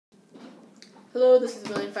Hello, this is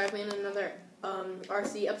Million5Man, another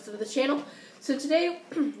RC episode of the channel. So today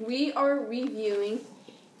we are reviewing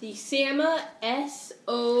the Sama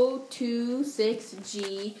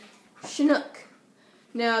SO26G Chinook.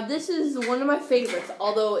 Now this is one of my favorites,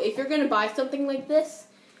 although if you're going to buy something like this,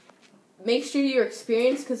 make sure you're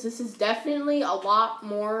experienced because this is definitely a lot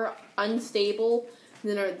more unstable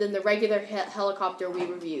than the regular helicopter we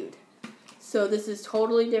reviewed. So this is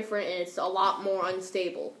totally different and it's a lot more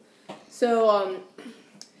unstable. So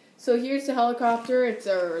here's the helicopter. It's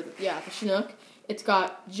the Chinook. It's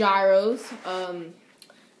got gyros.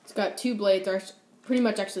 It's got two blades. There's pretty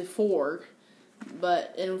much actually four. And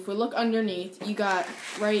if we look underneath, you got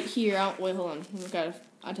right here. Wait, hold on. We've got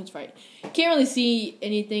I touch right. Can't really see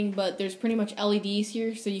anything, but there's pretty much LEDs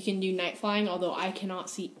here, so you can do night flying. Although I cannot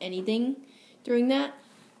see anything during that.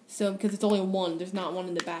 So because it's only one, there's not one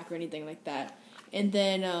in the back or anything like that. And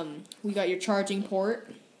then we got your charging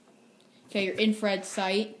port. Okay, your infrared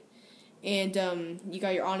sight, and you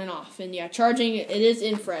got your on and off. And yeah, charging, it is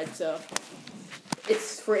infrared, so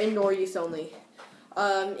it's for indoor use only.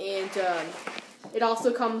 It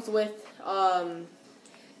also comes with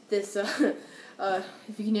this, if you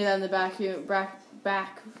can hear that in the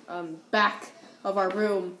back of our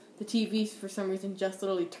room, the TV for some reason just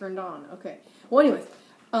literally turned on. Okay, well anyways,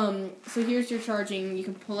 so here's your charging. You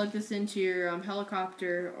can plug this into your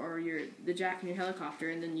helicopter or the jack in your helicopter,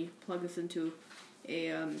 and then you plug this into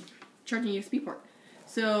a charging USB port.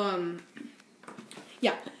 So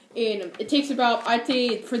yeah, and it takes about, I'd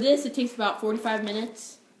say for this it takes about 45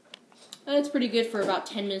 minutes. That's pretty good for about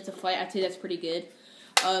 10 minutes of flight. I'd say that's pretty good.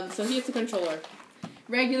 So here's the controller.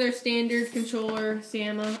 Regular standard controller,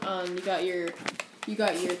 Sama. You got your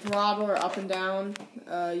throttle up and down.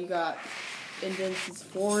 And then it's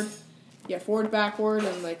forward, forward, backward,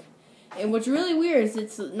 and what's really weird is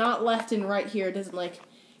it's not left and right here. It doesn't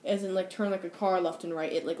turn like a car left and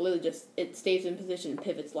right. It literally just, it stays in position and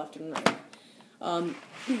pivots left and right.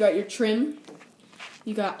 You got your trim,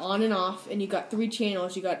 you got on and off, and you got 3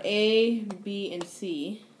 channels. You got A, B, and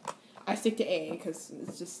C. I stick to A because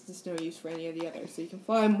there's no use for any of the others. So you can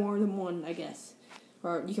fly more than one, I guess,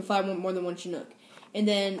 or you can fly more than one Chinook. And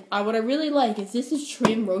then what I really like is this is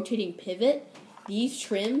trim rotating pivot. These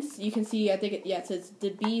trims, you can see, I think it says the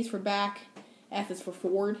B is for back, F is for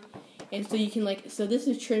forward. And so you can so this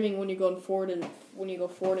is trimming when you're going forward and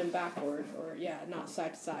backward, or not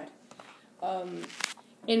side to side.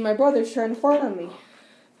 And my brother's trying to fart on me.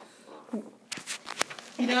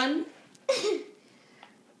 You done?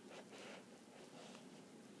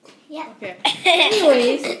 Yeah. Okay.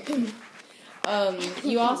 Anyways,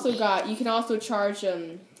 you can also charge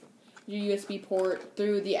your USB port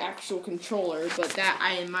through the actual controller, but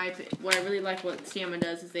what I really like what Sama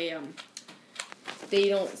does is they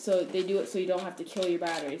do it so you don't have to kill your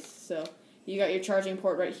batteries. So you got your charging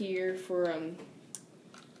port right here for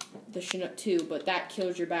the Chinook 2, but that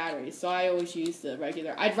kills your batteries. So I always use the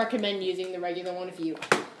regular. I'd recommend using the regular one if you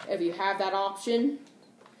have that option.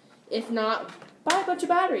 If not, buy a bunch of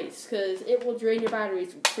batteries because it will drain your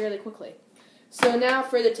batteries fairly quickly. So now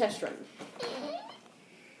for the test run.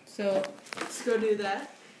 So let's go do that.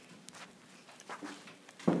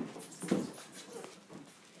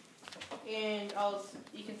 And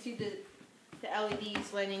you can see the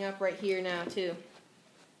LEDs lighting up right here now too.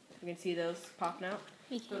 You can see those popping out.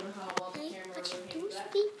 Don't know how well the camera will handle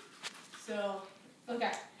that. So,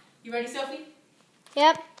 okay. You ready, Sophie?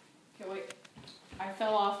 Yep. Okay, wait. I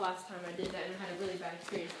fell off last time I did that and had a really bad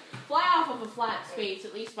experience. Fly off of a flat space,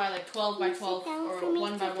 at least by 12 by 12 or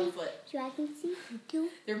 1 by 1 foot. So I can see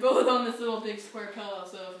you. They're both on this little big square pillow,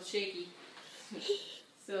 so it's shaky.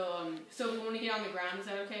 So we want to get on the ground. Is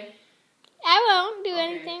that okay? I won't do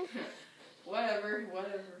anything. Whatever.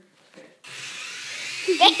 Okay.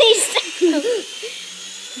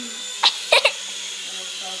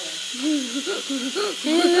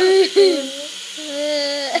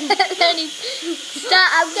 Stop,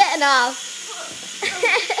 I'm getting off.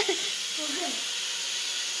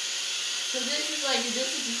 So this is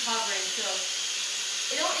just hovering, so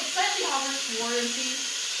it slightly hovers forward and see.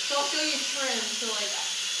 So I'll show you trim, so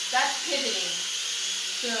that's pivoting.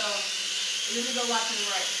 So it doesn't go left and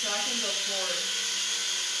right, so I can go forward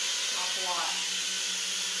a lot.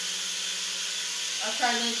 I'll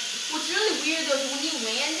try to. What's really weird though is when you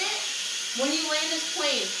land this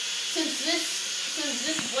plane, since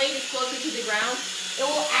this blade is closer to the ground, it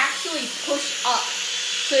will actually push up.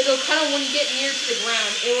 So it'll when you get near to the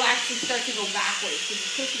ground, it will actually start to go backwards because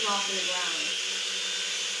it's pushing off in the ground.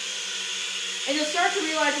 And you'll start to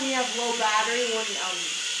realize when you have low battery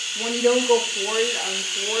when you don't go forward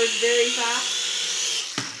very fast.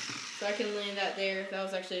 So I can land that there. That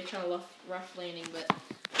was actually kind of rough landing, but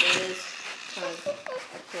it is kind of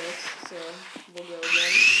close. So we'll go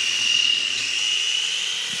again.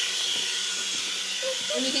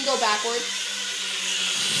 And we can go backwards.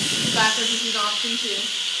 Backwards is an option too.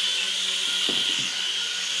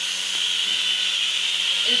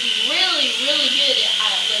 It's really, really good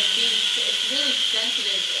at like being. It's really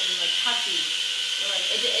sensitive and like touchy. Like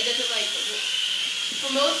it doesn't like. For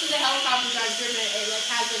most of the helicopters I've driven, it like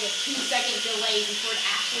has like a 2-second delay before it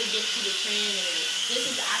actually gets to the transmitter. This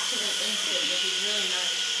is actually instant, which is really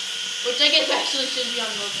nice. Which I guess actually should be on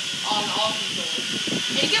all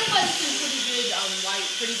controls. And you can play this in pretty good white,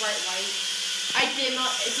 pretty bright white. I dim.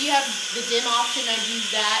 If you have the dim option, I'd use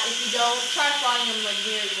that. If you don't, try flying them like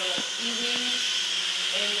near the evenings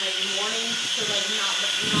and like mornings, so like not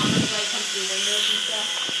much light comes through windows and stuff.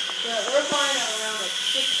 But we're flying at around like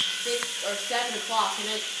 6 or 7 o'clock, and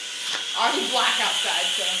it's already black outside,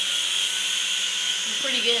 so it's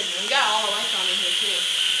pretty good. And we got all the lights on in here too.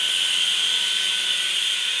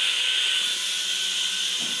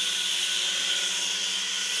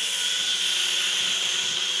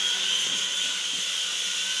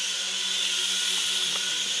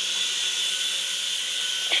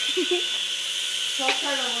 So I'll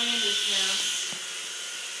try to land this now.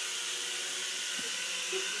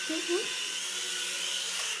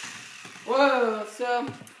 Whoa, so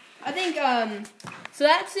I think so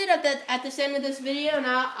that's it at this end of this video, and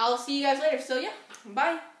I'll see you guys later. So yeah,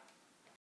 bye.